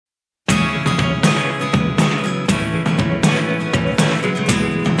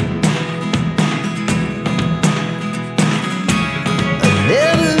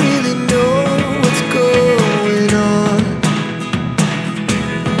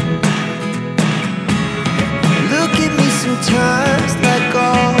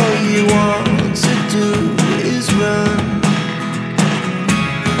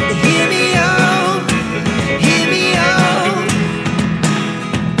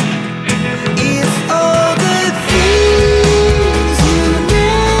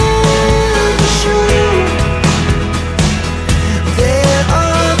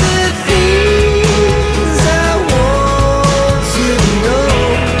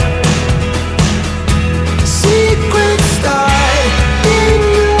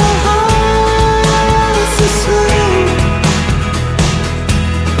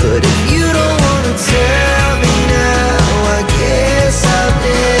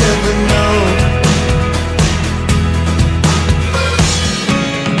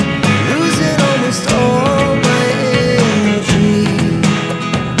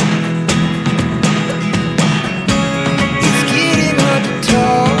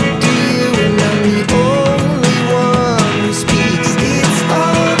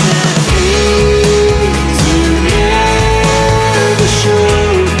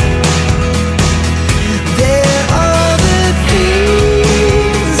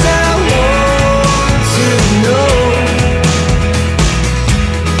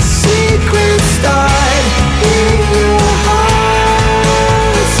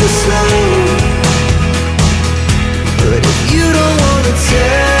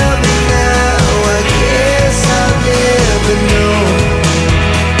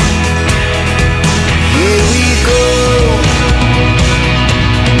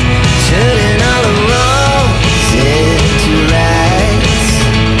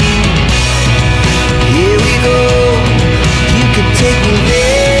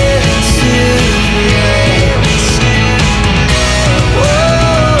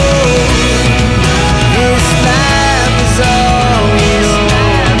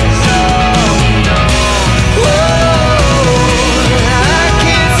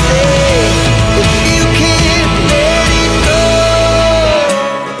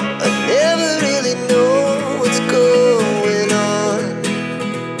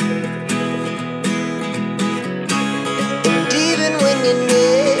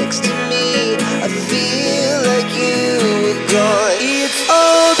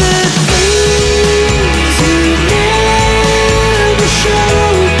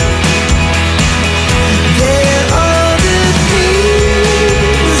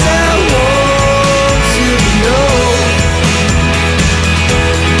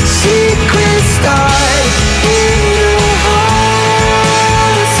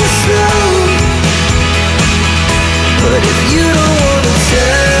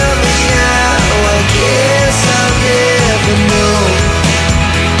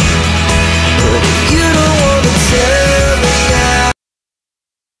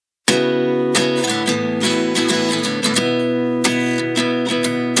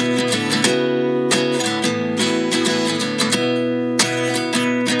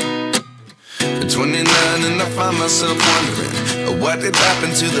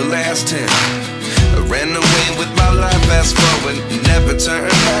happened to the last 10? I ran away with my life, fast forward, never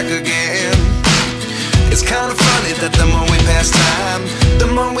turn back again. It's kind of funny that the more we pass time, the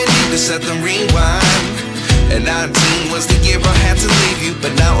more we need to set them rewind. And 19 was the year I had to leave you,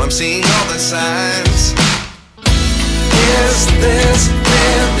 but now I'm seeing all the signs. Is this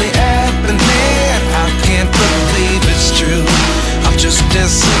really happening? I can't believe it's true. I'm just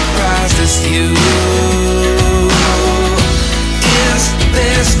as surprised as you. Is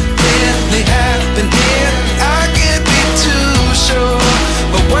this really happening? I can't be too sure,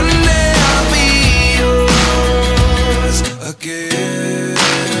 but one day I'll be yours again.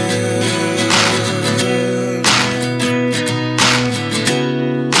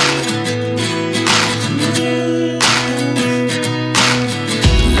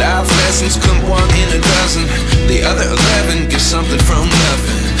 Life lessons come one in a dozen. The other 11 give something from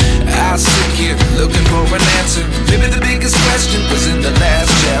nothing. I sit here looking for an answer. Maybe the biggest question was in the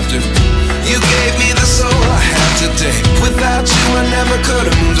last chapter. You gave me the soul I have today. Without you I never could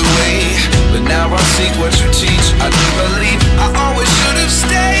have moved away. But now I see what you teach. I do believe I always should have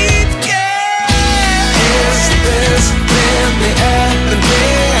stayed. Yeah. Is this really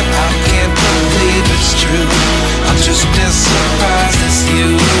happening? I can't believe it's true. I'm just as surprised as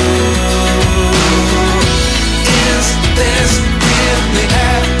you. Is this really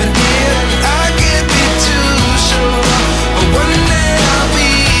happening? I can't be too sure, but one day I'll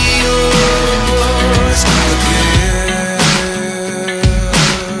be yours again.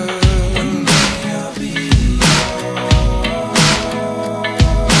 One day I'll be yours.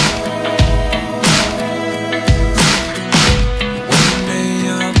 One day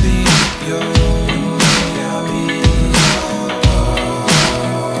I'll be yours. I'll be yours.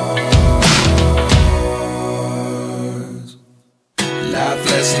 Life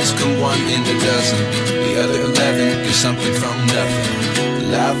lessons come one in a dozen. The other 11 give something from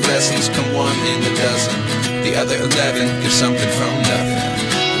nothing. Life lessons come one in a dozen. The other 11 give something from nothing.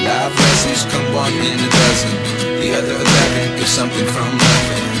 Life lessons come one in a dozen. The other 11 give something from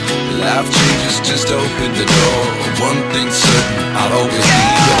nothing. Life changes just open the door. One thing's certain, I'll always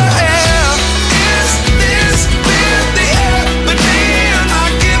be